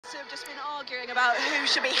So we've just been arguing about who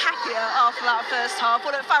should be happier after that first half.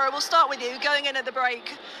 Well, Fara, we'll start with you. Going in at the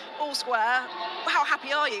break, all square. How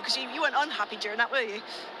happy are you? Because you weren't unhappy during that, were you?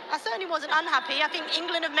 I certainly wasn't unhappy. I think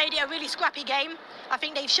England have made it a really scrappy game. I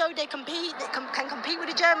think they've showed they can compete with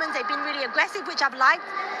the Germans. They've been really aggressive, which I've liked.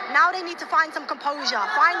 Now they need to find some composure,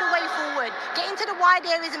 find a way forward, get into the wide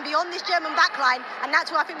areas and beyond this German backline, and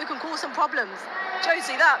that's where I think we can cause some problems.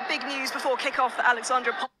 Josie, that big news before kick-off that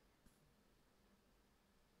Alexandra